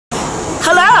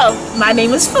Hello, my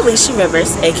name is Felicia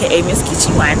Rivers, aka Miss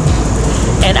Geechee,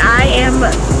 and I am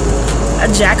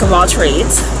a jack of all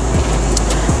trades.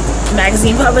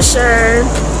 Magazine publisher,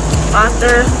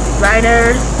 author,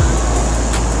 writer,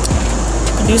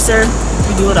 producer,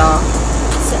 we do it all.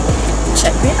 So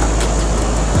check me out.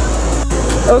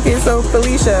 Okay, so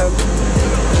Felicia,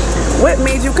 what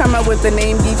made you come up with the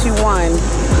name Geechee?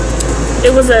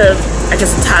 It was a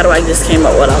title I just came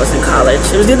up with when I was in college.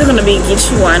 It was either going to be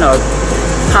Geechee or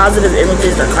positive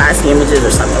images or classy images or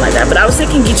something like that. But I was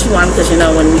thinking Geechee because, you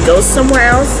know, when we go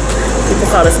somewhere else, people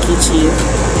call us Geechee.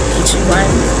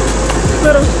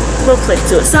 Little click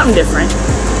to it, something different.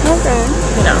 Okay.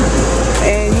 You know.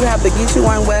 And you have the Geechee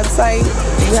website.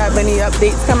 Do you have any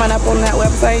updates coming up on that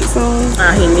website soon?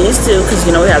 He needs to, because,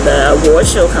 you know, we have the award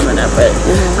show coming up, but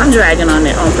I'm dragging on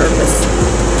it on purpose.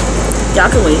 Y'all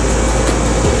can wait.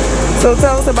 So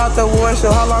tell us about the award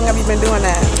show. How long have you been doing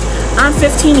that? I'm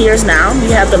 15 years now.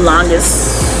 We have the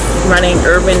longest running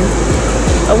urban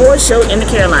award show in the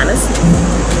Carolinas.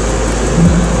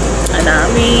 And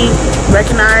we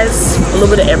recognize a little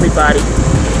bit of everybody.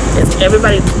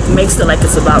 Everybody makes it like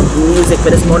it's about music,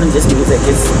 but it's more than just music.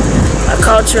 It's a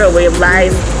culture, a way of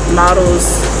life,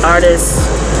 models, artists,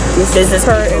 business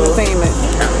people. Entertainment.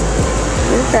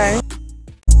 Yeah. Okay.